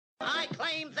I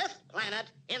claim this planet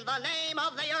in the name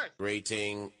of the Earth.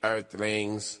 Greeting,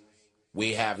 Earthlings.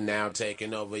 We have now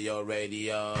taken over your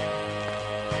radio. If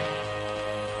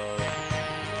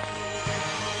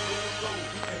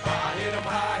I hit 'em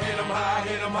high, hit 'em high,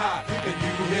 hit 'em high. Then you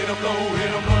hit 'em low,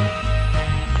 hit 'em low.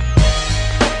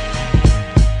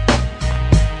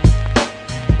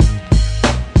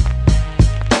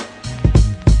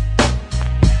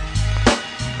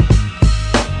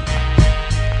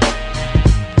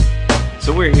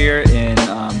 So we're here in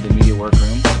the media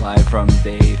workroom, live from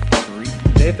day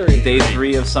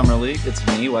three of Summer League. It's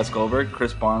me, Wes Goldberg,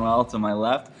 Chris Barnewall to my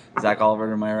left, Zach Oliver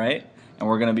to my right, and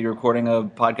we're going to be recording a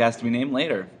podcast to be named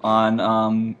later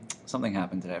on something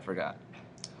happened today, I forgot.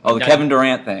 Oh, the Kevin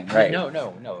Durant thing, right? No.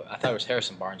 I thought it was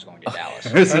Harrison Barnes going to Dallas.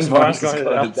 Harrison Barnes going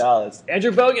to Dallas.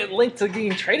 Andrew Bogut linked to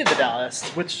getting traded to Dallas,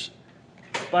 which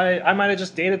I might have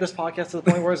just dated this podcast to the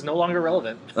point where it's no longer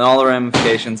relevant. And all the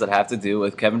ramifications that have to do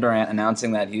with Kevin Durant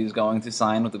announcing that he's going to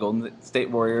sign with the Golden State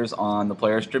Warriors on the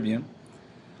Players Tribune.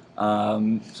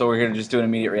 So we're here to just do an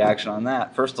immediate reaction on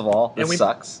that. First of all, this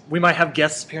sucks. We might have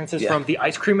guest appearances from the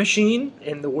ice cream machine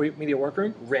in the media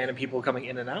workroom. Random people coming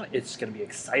in and out. It's going to be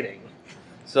exciting.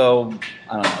 So,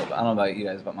 I don't know about you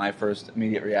guys, but my first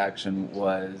immediate reaction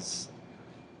was,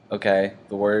 okay,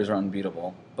 the Warriors are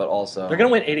unbeatable, but also they're going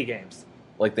to win 80 games.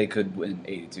 Like they could win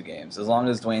 82 games. As long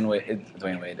as Dwayne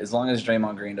Wade, as long as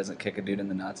Draymond Green doesn't kick a dude in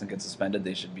the nuts and get suspended,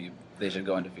 they should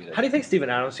go undefeated. How do you think Steven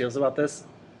Adams feels about this?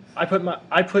 I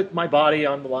put my body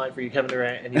on the line for you, Kevin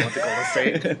Durant, and you went to Golden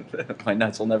State. My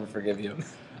nuts will never forgive you.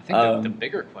 I think the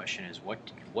bigger question is what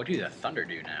do the Thunder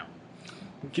do now?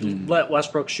 Let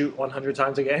Westbrook shoot 100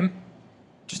 times a game?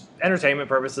 Just entertainment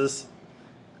purposes.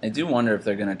 I do wonder if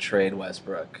they're going to trade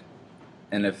Westbrook,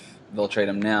 and if they'll trade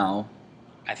him now.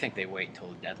 I think they wait until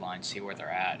the deadline, see where they're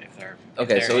at. If they're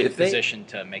in position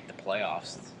to make the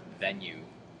playoffs, then you.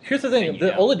 Here's the thing: the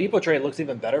Oladipo trade looks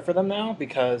even better for them now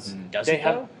because they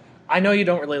have. I know you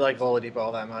don't really like Oladipo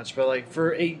all that much, but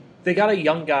they got a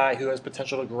young guy who has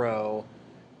potential to grow,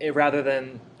 rather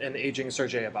than an aging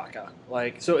Serge Ibaka.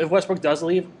 So if Westbrook does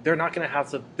leave, they're not going to have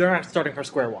to. They're not starting from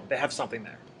square one. They have something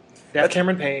there. They have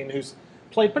Cameron Payne, who's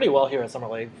played pretty well here at Summer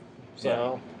League. So.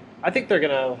 Yeah. I think they're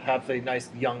going to have a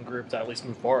nice young group to at least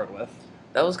move forward with.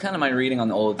 That was kind of my reading on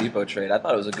the Oladipo trade. I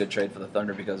thought it was a good trade for the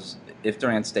Thunder because if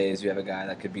Durant stays, you have a guy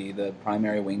that could be the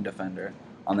primary wing defender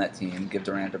on that team, give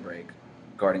Durant a break,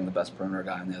 guarding the best perimeter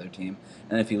guy on the other team.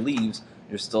 And if he leaves,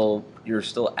 you're still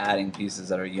adding pieces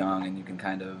that are young and you can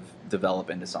kind of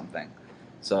develop into something.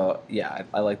 So,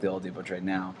 I like the Oladipo trade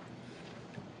now.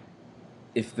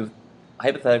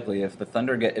 Hypothetically,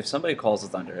 if somebody calls the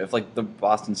Thunder, if the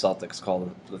Boston Celtics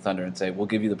call the Thunder and say, "We'll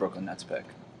give you the Brooklyn Nets pick,"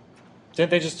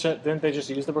 didn't they just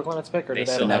use the Brooklyn Nets pick, or they did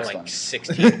they still have have the next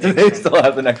 16? They still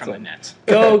have the next from one. The Nets.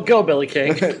 Go, Billy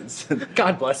King.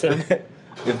 God bless him.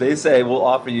 If they say, "We'll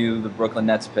offer you the Brooklyn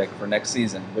Nets pick for next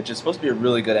season," which is supposed to be a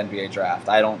really good NBA draft.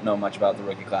 I don't know much about the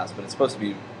rookie class, but it's supposed to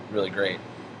be really great.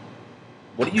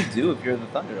 What do you do if you're the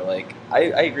Thunder? I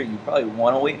agree. You probably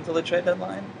want to wait until the trade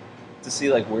deadline to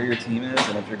see where your team is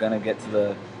and if you're going to get to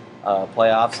the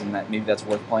playoffs and that maybe that's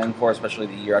worth playing for, especially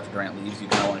the year after Durant leaves. You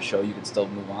kind of want to show you can still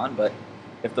move on. But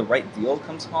if the right deal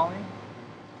comes calling,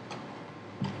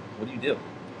 what do you do?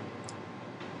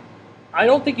 I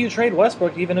don't think you trade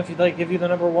Westbrook even if they give you the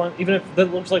number one, even if it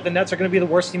looks like the Nets are going to be the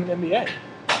worst team in the NBA.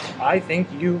 I think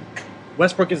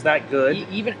Westbrook is that good.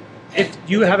 Even if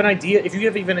you have an idea, if you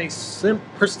have even a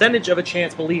percentage of a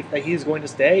chance belief that he is going to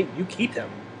stay, you keep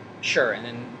him. Sure, and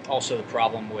then also the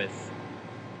problem with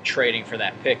trading for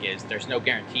that pick is there's no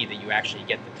guarantee that you actually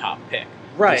get the top pick.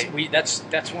 Right.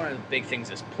 That's one of the big things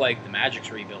that's plagued the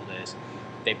Magic's rebuild is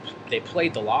they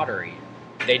played the lottery,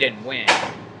 they didn't win.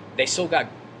 They still got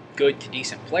good to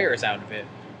decent players out of it,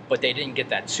 but they didn't get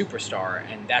that superstar,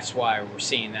 and that's why we're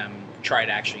seeing them try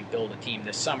to actually build a team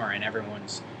this summer, and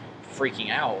everyone's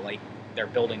freaking out like they're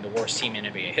building the worst team in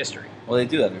NBA history. Well, they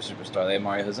do have their superstar. They have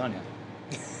Mario Hezonja.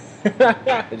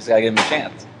 They just gotta give him a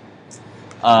chance.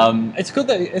 It's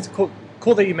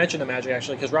cool that you mentioned the Magic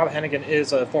actually, because Rob Hennigan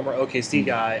is a former OKC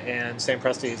guy, and Sam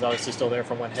Presti is obviously still there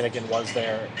from when Hennigan was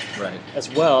there,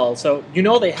 as well. So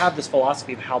they have this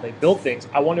philosophy of how they build things.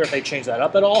 I wonder if they change that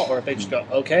up at all, or if they just go,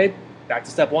 okay, back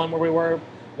to step one where we were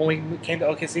when we came to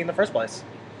OKC in the first place.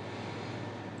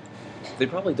 They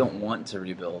probably don't want to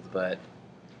rebuild, but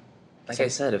I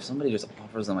said, if somebody just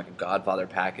offers them a Godfather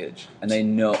package, and they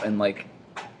know, and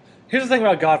here's the thing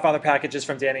about Godfather packages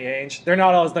from Danny Ainge. They're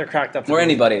not always cracked up. Or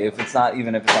anybody, even if it's not the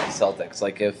Celtics.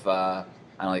 I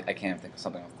can't think of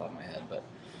something off the top of my head, but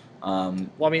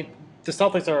the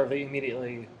Celtics are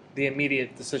immediately the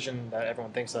immediate decision that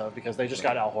everyone thinks of because they just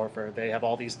got Al Horford. They have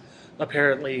all these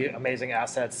apparently amazing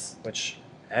assets, which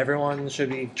everyone should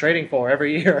be trading for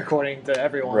every year, according to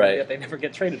everyone. Right. Yet they never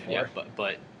get traded for. Yeah,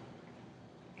 but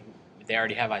they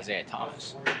already have Isaiah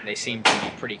Thomas. They seem to be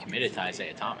pretty committed to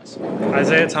Isaiah Thomas.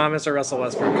 Isaiah Thomas or Russell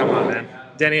Westbrook, come on, man.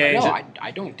 Danny Ainge. No,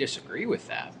 I don't disagree with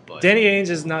that, but Danny Ainge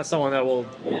is not someone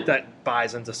that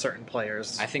buys into certain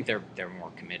players. I think they're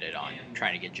more committed on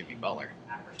trying to get Jimmy Butler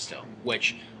still,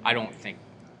 which I don't think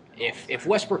if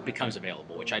Westbrook becomes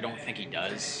available, which I don't think he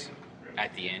does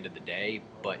at the end of the day,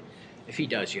 but if he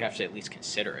does, you have to at least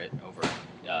consider it over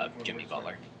Jimmy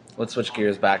Butler. Let's switch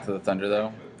gears back to the Thunder,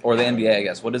 though, or the NBA, I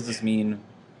guess. What does this mean?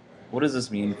 What does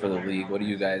this mean for the league? What do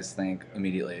you guys think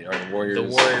immediately? Are the Warriors? The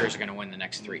Warriors are going to win the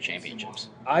next 3 championships.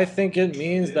 I think it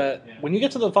means that when you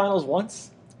get to the finals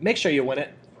once, make sure you win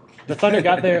it. The Thunder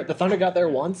got there. The Thunder got there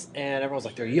once, and everyone's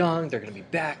like, they're young, they're going to be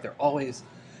back, they're always.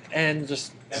 And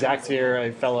just Zach's here,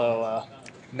 a fellow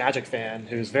Magic fan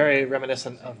who's very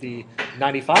reminiscent of the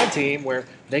 '95 team where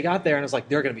they got there and it's like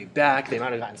they're going to be back. They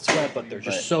might have gotten swept, but they're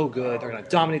just so good. They're going to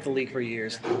dominate the league for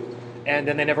years. And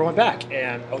then they never went back.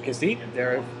 And OKC,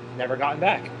 they're never gotten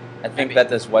back. I think that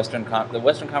this the Western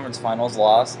Conference Finals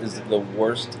loss is the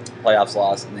worst playoffs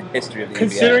loss in the history of the NBA.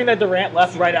 Considering that Durant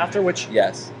left right after, which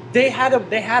yes, they had a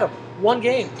one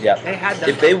game. Yeah, they had them.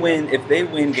 If they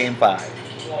win Game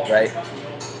 5, right,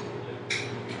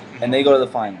 and they go to the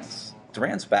finals,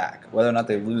 Durant's back. Whether or not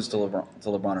they lose to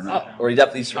LeBron or not, or he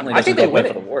certainly doesn't go play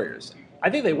for the Warriors. I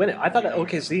think they win it. I thought that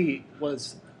OKC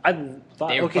was. I thought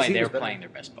they were OKC playing their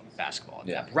best basketball.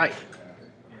 Yeah, right.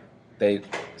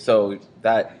 So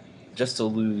that just to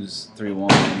lose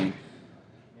 3-1. I mean,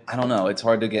 I don't know. It's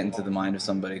hard to get into the mind of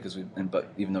somebody but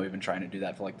even though we've been trying to do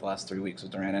that for like the last 3 weeks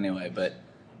with Durant anyway. But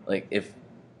like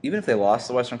even if they lost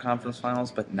the Western Conference Finals,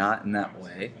 but not in that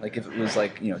way, like if it was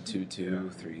like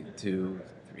 2-2, 3-2,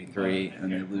 3-3,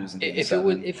 and they lose in Game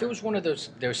 7. If it was one of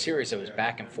those series that was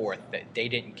back and forth that they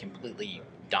didn't completely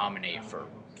dominate for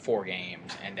 4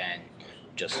 games and then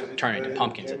just turn into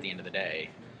pumpkins at the end of the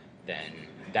day, then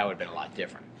that would have been a lot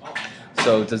different.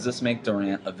 So does this make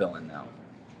Durant a villain now?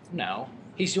 No,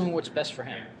 he's doing what's best for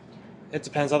him. It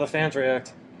depends how the fans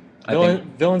react. I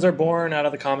think Villains are born out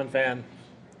of the common fan.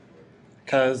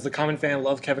 Because the common fan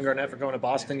loved Kevin Garnett for going to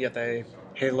Boston, yet they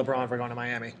hated LeBron for going to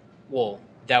Miami. Well,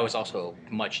 that was also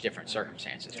much different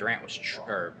circumstances. Garnett was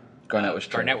traded. Garnett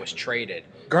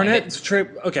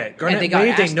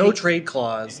waived a no-trade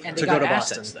clause to go to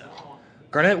Boston.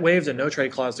 Garnett waived a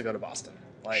no-trade clause to go to Boston.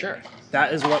 Sure.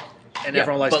 That is what... And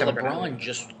everyone likes Kevin Garnett. Garnett.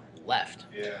 Just left.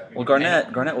 Well,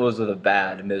 Garnett was with a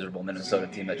bad, miserable Minnesota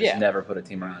team that just never put a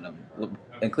team around him.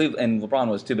 And LeBron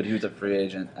was too, but he was a free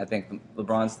agent. I think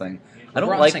LeBron's thing. I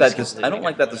don't like that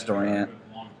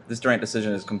this Durant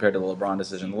decision is compared to the LeBron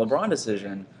decision. The LeBron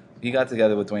decision, he got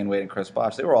together with Dwayne Wade and Chris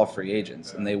Bosh. They were all free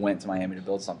agents, and they went to Miami to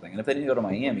build something. And if they didn't go to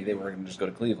Miami, they were going to just go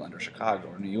to Cleveland or Chicago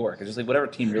or New York. It's just like whatever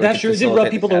team really. That's true. It did rub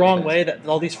people the wrong way that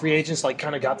all these free agents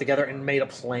kind of got together and made a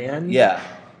plan. Yeah.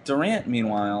 Durant,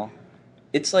 meanwhile,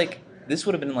 it's like this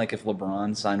would have been like if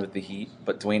LeBron signed with the Heat,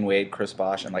 but Dwayne Wade, Chris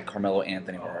Bosh, and Carmelo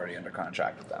Anthony were already under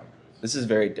contract with them. This is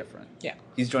very different. Yeah.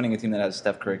 He's joining a team that has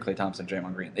Steph Curry, Klay Thompson,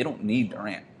 Draymond Green. They don't need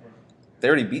Durant. They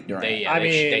already beat Durant.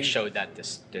 They showed that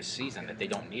this season that they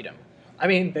don't need him. I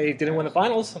mean, they didn't win the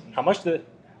finals. How much did?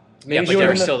 But they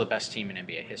were still the best team in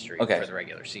NBA history for the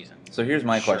regular season. So here's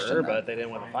my question. Sure, but they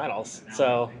didn't win the finals.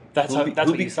 So that's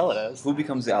what you sell it as. Who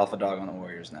becomes the alpha dog on the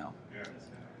Warriors now?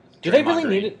 Do they really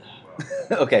need it?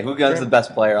 Okay, who becomes the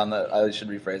best player on the? I should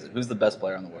rephrase it. Who's the best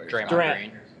player on the Warriors? Draymond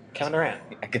Green. Kevin Durant.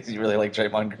 I guess you really like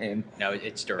Draymond Green. No,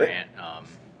 it's Durant.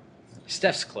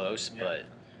 Steph's close, but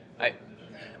I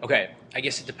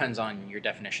guess it depends on your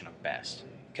definition of best.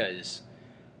 Because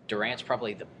Durant's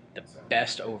probably the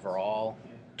best overall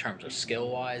in terms of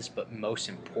skill-wise, but most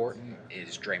important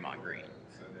is Draymond Green.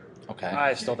 Okay.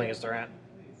 I still think it's Durant.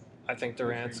 I think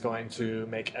Durant's going to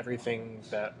make everything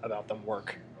about them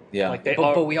work. Yeah.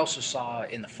 But we also saw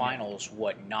in the finals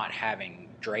what not having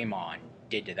Draymond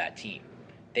did to that team.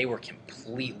 They were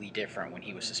completely different when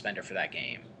he was suspended for that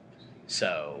game.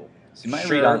 So my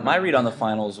read on the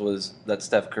finals was that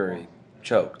Steph Curry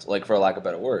choked, for a lack of a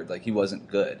better word. He wasn't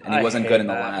good, and he wasn't good in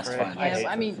the last finals.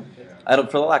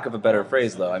 For the lack of a better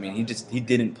phrase, though, he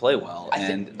didn't play well.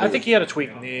 I think he had a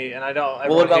tweaked knee, and I don't.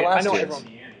 Well, what about last year's?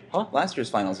 Huh? Last year's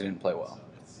finals, he didn't play well.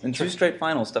 In 2 straight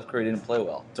finals, Steph Curry didn't play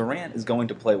well. Durant is going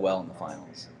to play well in the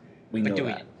finals. We know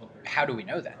that. How do we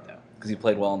know that, though? Because he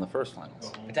played well in the first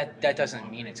finals. But that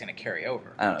doesn't mean it's going to carry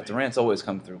over. I don't know. Durant's always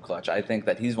come through clutch. I think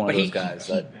that he's one of those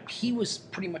guys he was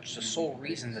pretty much the sole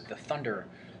reason that the Thunder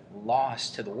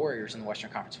lost to the Warriors in the Western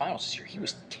Conference Finals this year. He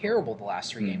was terrible the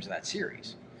last 3 games of that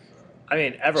series. I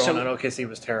mean, everyone So- on OKC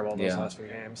was terrible those last few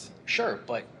games. Sure,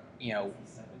 but,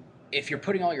 if you're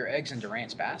putting all your eggs in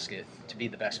Durant's basket to be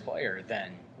the best player,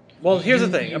 then Well, here's the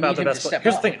you thing about the need him best to player. step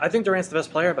Here's the up. thing. I think Durant's the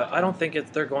best player, but I don't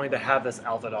think they're going to have this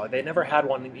alpha dog. They never had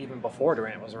one even before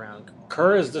Durant was around.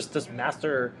 Kerr is just this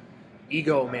master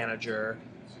ego manager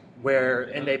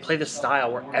and they play this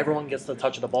style where everyone gets the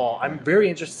touch of the ball. I'm very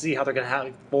interested to see how they're going to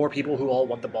have 4 people who all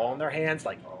want the ball in their hands,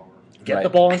 get Right. the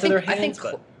ball into their hands.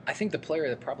 I think the player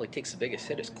that probably takes the biggest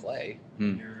hit is Clay.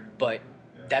 But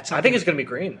that's I think it's going to be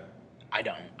Green. I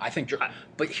don't.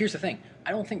 But here's the thing.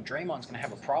 I don't think Draymond's going to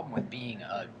have a problem with being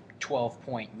a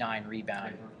 12.9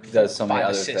 rebound, He does so many 5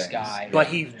 other assist things. guy. But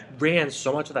he ran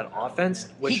so much of that offense.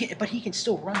 But he can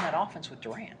still run that offense with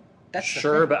Durant. That's the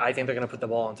Sure, thing. but I think they're going to put the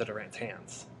ball into Durant's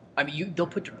hands. I mean, they'll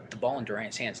put the ball in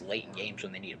Durant's hands late in games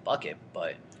when they need a bucket.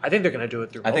 But I think they're going to do it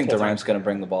through. I think multiple Durant's times. going to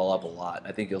bring the ball up a lot.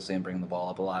 I think you'll see him bring the ball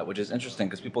up a lot, which is interesting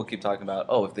because people keep talking about,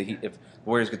 if the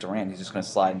Warriors get Durant, he's just going to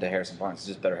slide into Harrison Barnes. He's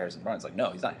just better Harrison Barnes.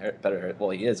 No, he's not better.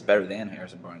 Well, he is better than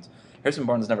Harrison Barnes. Harrison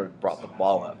Barnes never brought the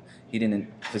ball up. He didn't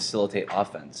facilitate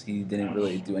offense. He didn't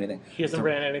really do anything. He hasn't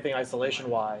ran anything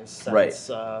isolation-wise since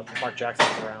Right. Mark Jackson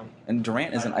was around. And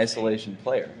Durant is an isolation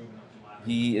player.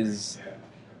 He is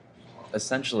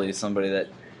essentially somebody that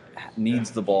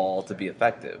needs the ball to be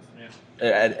effective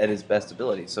at his best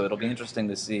ability. So it'll be interesting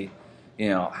to see,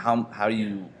 how do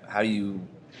you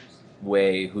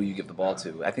weigh who you give the ball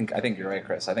to. I think you're right,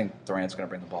 Chris. I think Durant's going to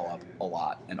bring the ball up a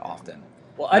lot and often.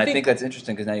 Well, I think that's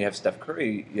interesting because now you have Steph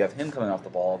Curry. You have him coming off the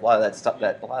ball. A lot of that stuff,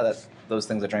 those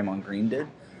things that Draymond Green did,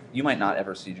 you might not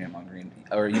ever see Draymond Green,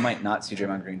 or you might not see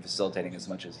Draymond Green facilitating as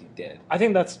much as he did. I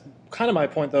think that's kind of my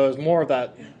point, though, is more of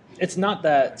that it's not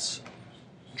that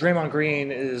Draymond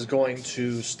Green is going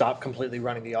to stop completely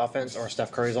running the offense or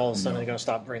Steph Curry's all of a sudden going to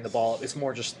stop bringing the ball. It's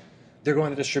more just they're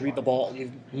going to distribute the ball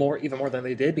even more than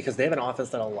they did because they have an offense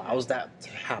that allows that to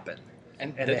happen.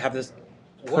 And they have this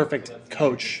perfect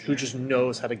coach who just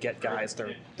knows how to get guys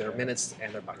their minutes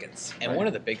and their buckets. And one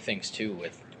of the big things, too,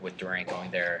 with Durant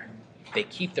going there, they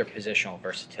keep their positional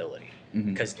versatility.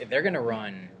 Because they're going to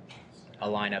run a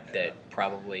lineup that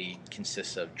probably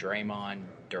consists of Draymond,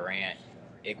 Durant,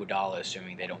 Iguodala,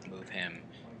 assuming they don't move him,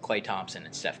 Klay Thompson,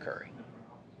 and Steph Curry.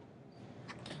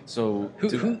 So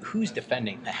who's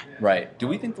defending that? Right. Do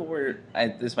we think the Warriors...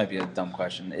 this might be a dumb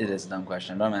question. It is a dumb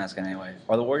question, but I'm asking anyway.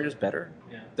 Are the Warriors better?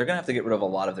 Yeah. They're going to have to get rid of a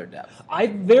lot of their depth.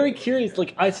 I'm very curious.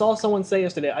 I saw someone say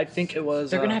yesterday, I think it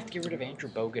was... They're going to have to get rid of Andrew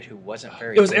Bogut, who wasn't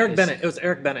very... It was Eric Bennett. It was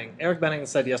Eric Benning. Eric Benning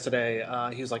said yesterday,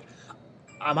 he was like,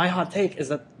 my hot take is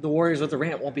that the Warriors with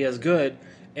Durant won't be as good.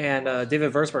 And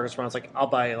David Versberg responds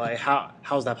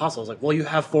how's that possible? I was like, well, you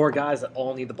have 4 guys that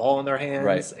all need the ball in their hands,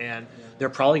 right. And they're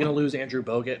probably going to lose Andrew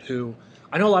Bogut, who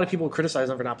I know a lot of people criticize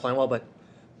him for not playing well, but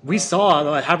we saw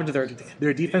what happened to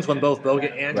their defense when both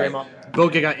Bogut and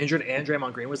Bogut got injured and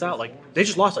Draymond Green was out. They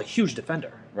just lost a huge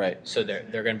defender. Right. So they're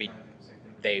going to be.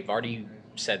 They've already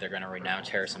said they're going to renounce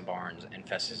Harrison Barnes and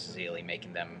Festus Ezeli,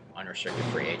 making them unrestricted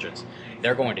free agents.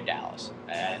 They're going to Dallas.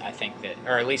 I think that,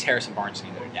 or at least Harrison Barnes is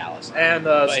going to go to Dallas. And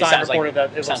Stein reported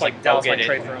that it looks like Dallas might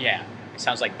trade for him. Yeah, it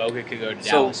sounds like Bogut could go to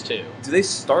Dallas too. Do they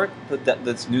start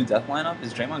this new death lineup?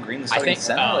 Is Draymond Green the starting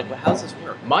center? How does this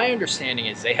work? My understanding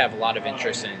is they have a lot of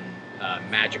interest in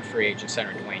Magic free agent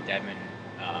center Dwayne Dedmon.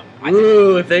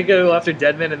 If they go after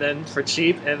Dedmon and then for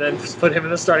cheap and then put him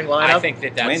in the starting lineup. I think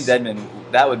that's Dwayne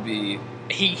Dedmon. That would be.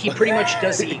 He pretty much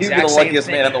does the exact same thing. He'd be the luckiest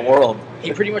man in the world.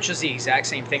 He pretty much does the exact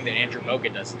same thing that Andrew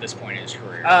Bogut does at this point in his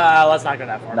career. Let's not go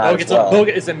that far. Not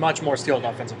Bogut is a much more skilled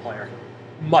offensive player.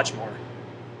 Much more.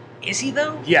 Is he,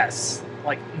 though? Yes.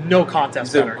 No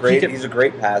contest better. He's a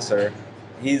great passer.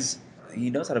 He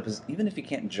knows how to, even if he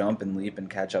can't jump and leap and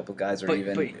catch up with guys, But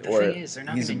the thing is, they're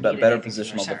not he's a going to need better anything from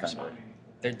positional their center defender.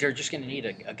 spot. They're just going to need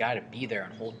a guy to be there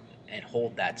and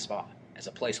hold that spot as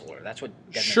a placeholder. That's what.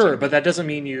 Sure, but that doesn't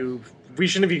mean we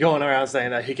shouldn't be going around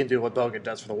saying that he can do what Bogut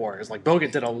does for the Warriors.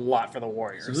 Bogut did a lot for the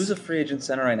Warriors. So who's a free agent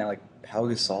center right now? Pau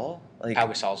Gasol? Pau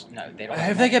Gasol's no, they don't.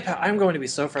 If they get Pau, I'm going to be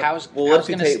so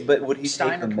frustrated. But would he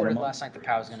Stein take the reported minimum? last night that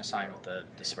Pau's going to sign with the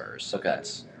Spurs. So Okay.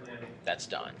 that's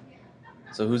done.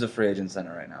 So who's a free agent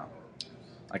center right now?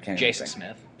 I can't. Jason even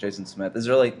think. Smith. Jason Smith. Is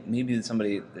there maybe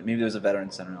there's a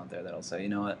veteran center out there that'll say, you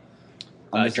know what?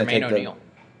 I'm just gonna Jermaine take O'Neal.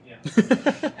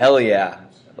 Hell yeah.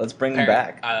 Let's bring him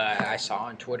back. I saw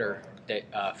on Twitter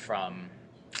that from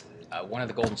one of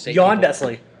the Golden State. Jan people,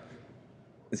 Desley.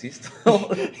 Is he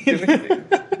still?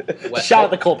 Shout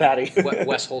out to Cole Patty.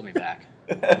 Wes, hold me back.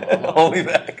 Hold me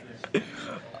back.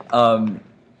 No,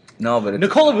 but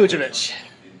Nikola Vucevic.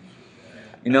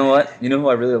 You know what? You know who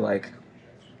I really like?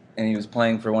 and he was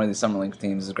playing for one of these summer league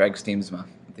teams, Greg Steamsma.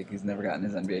 I think he's never gotten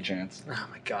his NBA chance. Oh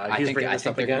my God, I he's think bringing this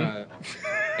up they're again. gonna.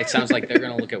 It sounds like they're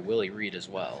going to look at Willie Reed as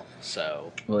well.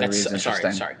 So Willie that's Reed's sorry.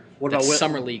 interesting. What That's about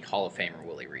Summer League Hall of Famer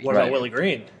Willie Reed. What Right. about Willie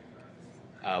Green?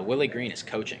 Willie Green is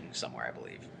coaching somewhere, I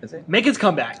believe. Is he? Make his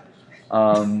comeback.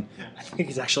 Um, I think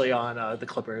he's actually on the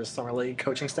Clippers summer league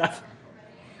coaching staff.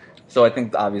 so I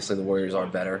think obviously the Warriors are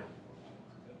better,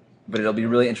 but it'll be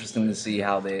really interesting to see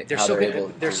how They're how still they're gonna,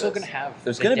 able to they're do still this. going to have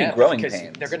There's the going to be depth growing 'cause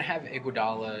pains. They're going to have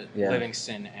Iguodala, Yeah.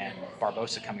 Livingston, and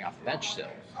Barbosa coming off the bench still.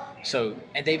 So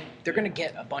and they're going to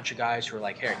get a bunch of guys who are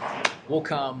like, hey, we'll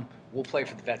come, we'll play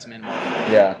for the vets minimum,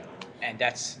 Yeah. and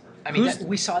that's. I mean, Who's-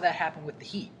 we saw that happen with the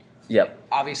Heat. Yep.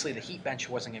 Obviously, the Heat bench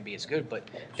wasn't going to be as good, but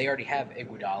they already have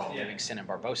Iguodala, Livingston, and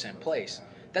Barbosa in place.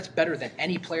 That's better than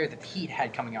any player that the Heat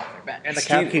had coming off their bench. And the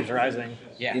Steve- cap keeps rising.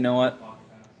 yeah, You know what?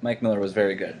 Mike Miller was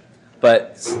very good,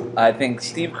 but I think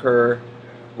Steve Kerr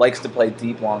likes to play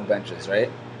deep, long benches, right?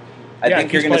 I Yeah,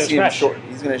 think you're keeps going to players see him fresh. short.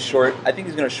 He's going to short. I think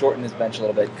he's going to shorten his bench a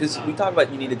little bit because we talk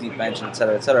about you need a deep bench and et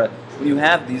cetera, et cetera. When you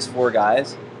have these 4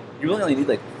 guys, you really only need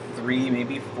like 3,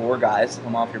 maybe 4 guys to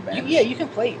come off your bench. you can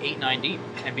play 8-9 deep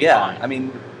and be Yeah, fine. I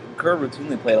mean, Kerr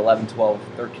routinely played 11, 12,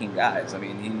 13 guys. I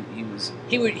mean, he was.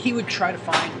 He would try to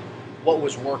find what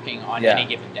was working on Yeah. any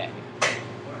given day.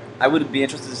 I would be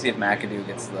interested to see if McAdoo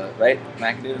gets the right.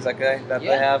 McAdoo is that guy that they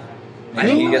Yeah. have. I Maybe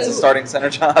think- he gets a starting center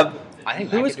job. I think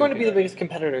Who is McAdoo going to would be the biggest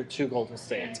competitor to Golden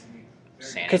State?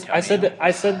 San Because Antonio.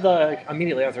 I said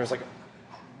immediately after, I was like,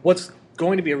 what's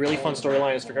going to be a really fun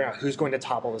storyline is figuring out who's going to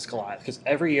topple this Goliath. Because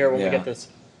every year when we Yeah. get this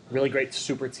really great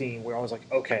super team, we're always like,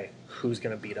 okay, who's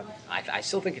going to beat them? I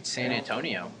still think it's San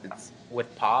Antonio It's,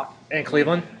 with Pop. And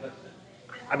Cleveland?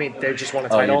 I mean, they just won a oh,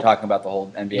 title. you're talking about the whole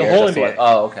NBA. The or whole just NBA.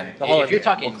 Oh, okay. The whole If you're NBA.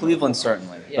 talking, Well, Cleveland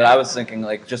certainly, but Yeah. I was thinking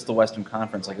like just the Western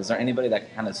Conference. Like, is there anybody that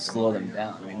can kind of slow them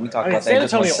down? I mean, we talked I mean, about they San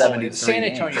just won Antonio 73 San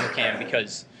games. Antonio can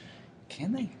because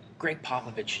Can they? Greg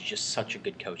Popovich is just such a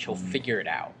good coach. He'll figure it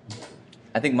out.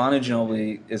 I think Manu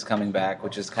Ginobili is coming back,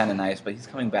 which is kind of nice, but he's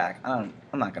coming back. I'm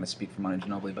not going to speak for Manu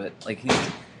Ginobili, but like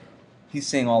he's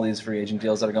seeing all these free agent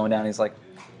deals that are going down. He's like,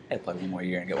 I'd play one more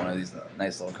year and get one of these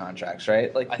nice little contracts,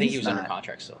 right? Like I think he he's was under not-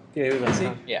 contract still. Yeah, he was Is he?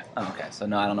 on. Yeah, Oh, okay. So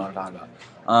no, I don't know what I'm talking about.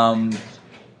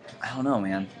 I don't know,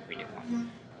 man. we did.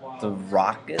 The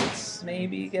Rockets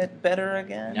maybe get better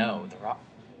again. No, the Rock.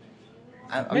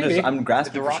 Maybe. I'm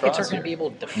grasping The for Rockets straws aren't going to here. be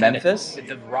able to defend Memphis? it.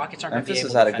 The Rockets aren't going to be Memphis able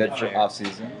has to had a defend good it.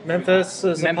 offseason. Memphis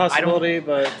is a I don't- possibility,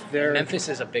 but they're Memphis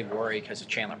is a big worry because of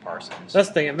Chandler Parsons. that's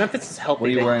the thing. Memphis is healthy. What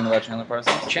are you They- worrying about Chandler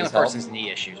Parsons? Chandler His health? Parsons' knee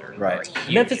issues are Right. are a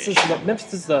huge Memphis is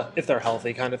issue. the if they're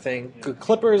healthy kind of thing. The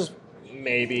Clippers,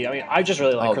 maybe. I mean, I just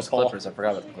really like Oh, Chris the Paul. Clippers. I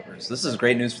forgot about the Clippers. This is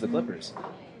great news for the Clippers.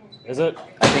 Is it?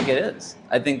 I think it is.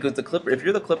 I think with the Clippers, if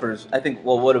you're the Clippers, I think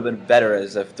what would have been better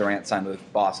is if Durant signed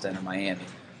with Boston or Miami.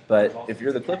 But if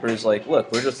you're the Clippers, like,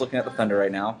 look, we're just looking at the Thunder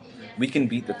right now. We can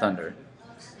beat the Thunder.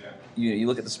 You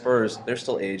look at the Spurs, they're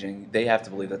still aging. They have to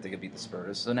believe that they could beat the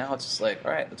Spurs. So now it's just like,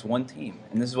 all right, it's one team.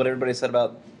 And this is what everybody said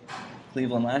about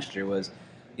Cleveland last year was,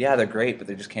 yeah, they're great, but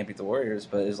they just can't beat the Warriors.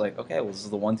 But it's like, okay, well, this is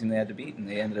the one team they had to beat, and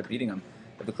they ended up beating them.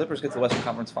 If the Clippers get to the Western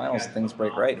Conference Finals, things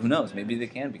break right. Who knows? Maybe they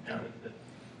can beat them.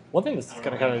 One thing that's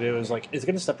going to kind of do is like, is it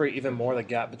going to separate even more the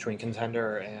gap between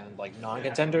contender and like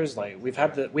non-contenders? Like we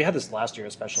had this last year,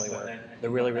 especially where the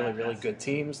really, really, really good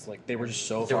teams, like they were just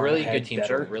so The far really ahead good teams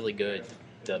better. are really good.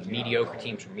 The mediocre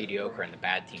teams are mediocre, and the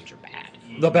bad teams are bad.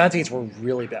 The bad teams were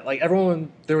really bad. Like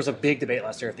everyone, there was a big debate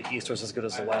last year if the East was as good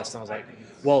as the West, and I was like,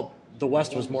 well, the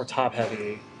West was more top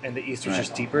heavy, and the East was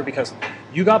just deeper because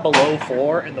you got below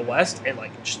 4 in the West, and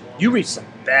like just, you reached some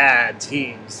bad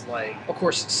teams. Like Of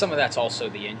course, some of that's also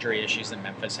the injury issues that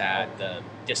Memphis had, the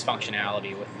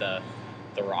dysfunctionality with the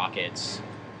Rockets.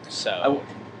 So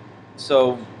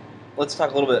So let's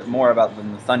talk a little bit more about the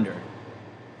Thunder.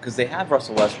 Because they have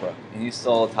Russell Westbrook, and he's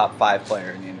still a top 5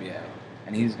 player in the NBA.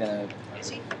 And he's going to...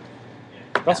 is he?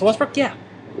 Russell Westbrook, yeah,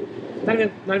 not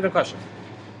even a question.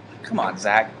 Come on,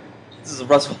 Zach. This is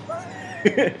Russell.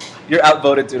 You're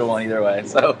outvoted 2-1 either way.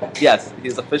 So, yes,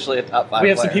 he's officially a top 5 We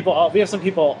have player. some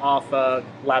people off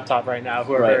laptop right now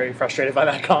who are Right. very frustrated by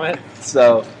that comment.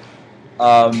 So,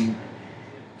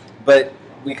 but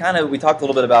we talked a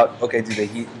little bit about, okay, do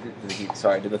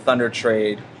the Thunder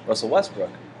trade Russell Westbrook?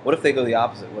 What if they go the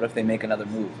opposite? What if they make another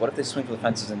move? What if they swing for the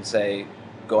fences and say,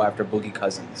 go after Boogie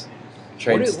Cousins?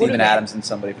 Trade What do Steven they- Adams and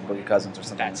somebody for Boogie Cousins or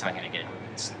something. That's not going to get.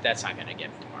 That's not going to get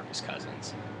DeMarcus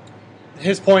Cousins.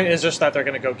 His point is just that they're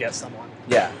going to go get someone.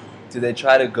 Yeah. Do they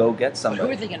try to go get But somebody?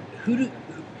 who are they going?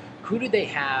 Who do they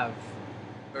have,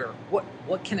 or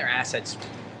what can their assets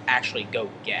actually go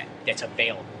get that's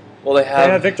available? Well, they They have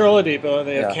have. Victor Oladipo.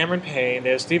 They have Yeah. Cameron Payne. They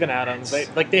have Steven Adams.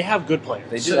 They have good players.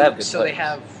 They do have good So players. they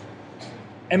have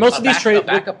And most of these a trades,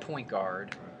 backup point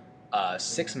guard, a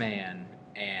 6-man,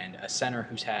 and a center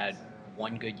who's had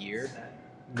one good year.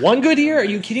 one good year? Are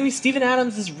you kidding me? Steven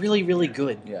Adams is really, really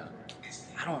good. Yeah.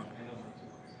 I don't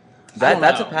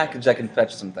That's a know. package that can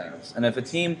fetch some things. And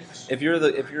if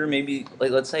you're maybe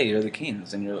like, let's say you're the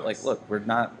Kings and you're like, look, we're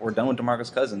done with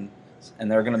DeMarcus Cousins,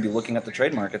 and they're going to be looking at the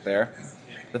trade market there.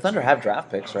 The Thunder have draft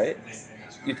picks, right?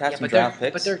 You attach some draft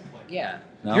picks. But they're yeah.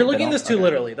 No, You're they looking at don't? this too Okay.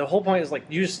 literally. The whole point is like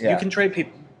you Yeah. can trade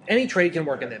people. Any trade can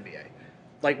work in the NBA.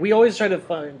 Like we always try to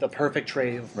find the perfect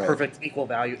trade, Right. perfect equal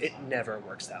value. It never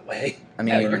works that way. I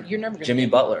mean, Yeah, you're never gonna Jimmy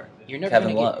get- Butler, You're never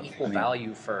Kevin going to Love. get equal I mean,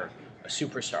 value for a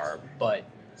superstar, but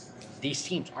these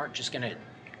teams aren't just going to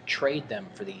trade them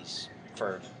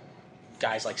for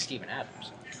guys like Steven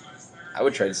Adams. I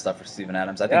would trade stuff for Steven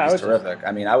Adams. I think Yeah, I he's would- terrific.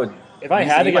 I mean, I would. If I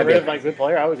he's- had to he get might be rid a- of my good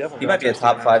player, I would definitely. He go might be a after top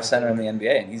Steven 5 Adams. center in the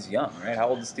NBA, and he's young, right? How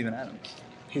old is Steven Adams?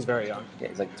 He's very young. Yeah,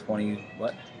 he's like 22.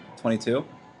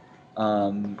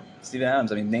 Steven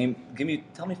Adams. I mean,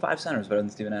 tell me 5 centers better than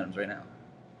Steven Adams right now.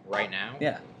 Right now,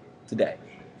 Yeah, today.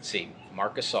 let's see,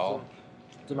 Marcus Gasol,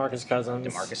 DeMarcus Cousins,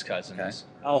 DeMarcus Cousins, Okay.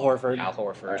 Al Horford, Al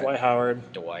Horford, Dwight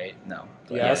Howard. Dwight. No.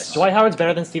 Yes. Yes. Dwight Howard's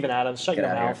better than Steven Adams. Shut Get your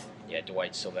outta here. mouth. Yeah,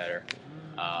 Dwight's still better.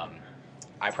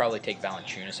 I probably take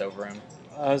Valanciunas over him.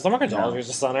 DeMarcus No. Oliver's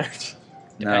a center.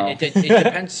 No. It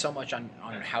depends so much on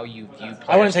how you view players.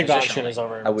 I wouldn't take positionally. Valanciunas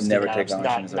over. I would Steven never take Adams.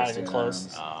 Valanciunas over Not even Steven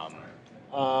close. Adams.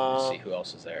 Let's see who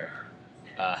else is there.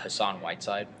 Hassan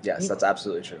Whiteside. Yes, that's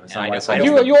absolutely true. I don't- Whiteside I is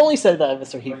don't- You only said that,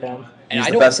 Mr. Heat fan. And He's I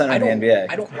the don't- best center I in the don't- NBA.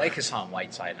 I don't like Hassan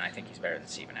Whiteside, and I think he's better than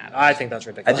Steven Adams. I think that's I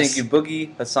ridiculous. think you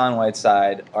Boogie, Hassan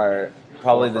Whiteside are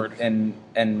probably Horford.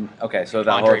 and okay. So if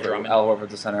Al Andre Horford, Drummond. Al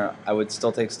Horford's the center, I would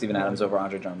still take Steven Adams over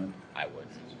Andre Drummond. I would.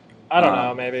 I don't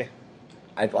know, maybe.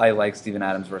 I like Steven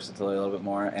Adams' versatility a little bit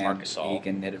more, and Marc Gasol. he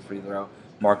can hit a free throw.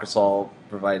 Marc Gasol,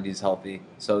 provided he's healthy.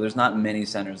 So there's not many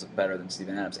centers better than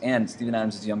Steven Adams, and Steven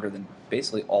Adams is younger than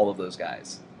basically all of those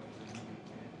guys.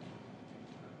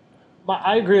 But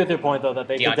I agree with your point, though, that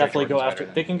they DeAndre could definitely go Jordan's after.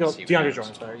 better They can go. than Steven DeAndre Adams.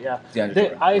 Jordan's better, yeah. DeAndre They-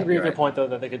 Jordan. I agree You're with your right. point, though,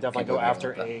 that they could definitely Can't go go after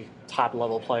wrong with a top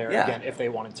level player Yeah. again if they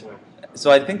wanted to. So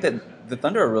I think that the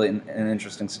Thunder are really in an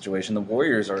interesting situation. The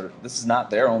Warriors are. This is not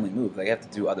their only move. They have to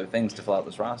do other things to fill out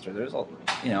this roster. There's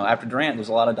after Durant, there's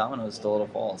a lot of dominoes still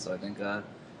to fall. So I think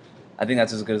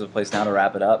that's as good as a place now to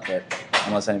wrap it up. But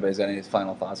unless anybody's got any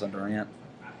final thoughts on Durant,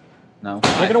 no.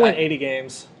 They're going to win 80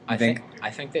 games. I think?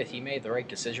 think that he made the right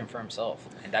decision for himself,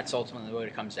 and that's ultimately what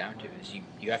it comes down to. Is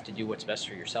you have to do what's best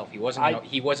for yourself. He wasn't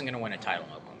going to win a title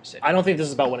in Oklahoma City. I don't think this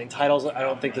is about winning titles. I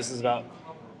don't think this is about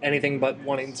anything but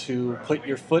wanting to put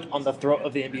your foot on the throat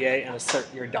of the NBA and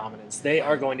assert your dominance. They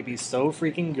are going to be so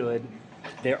freaking good.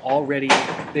 They were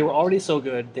already so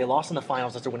good. They lost in the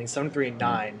finals after winning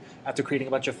 7-3-9 after creating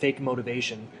a bunch of fake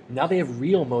motivation. Now they have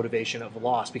real motivation of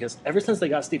loss because ever since they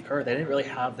got Steve Kerr, they didn't really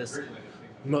have this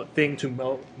thing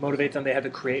to motivate them. They had to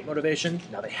create motivation.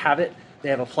 Now they have it. They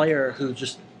have a player who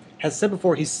just has said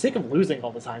before he's sick of losing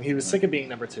all the time. He was sick of being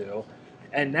number 2.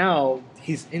 And now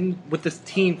he's in with this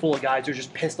team full of guys who are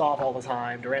just pissed off all the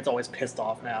time. Durant's always pissed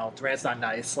off now. Durant's not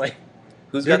nice. Like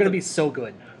Who's they're got going to the- be so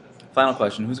good. Final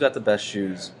question: who's got the best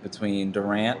shoes between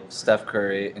Durant, Steph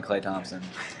Curry, and Klay Thompson?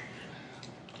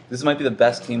 This might be the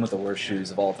best team with the worst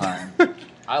shoes of all time.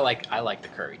 I like the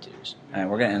Curry twos. All right,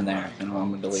 we're gonna end there, and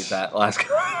I'm gonna delete that last.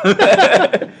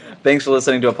 Thanks for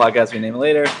listening to a podcast we name it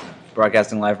later.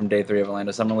 Broadcasting live from Day 3 of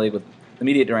Orlando Summer League with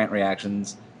immediate Durant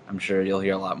reactions. I'm sure you'll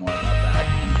hear a lot more about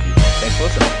that in the future. Thanks for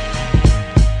listening.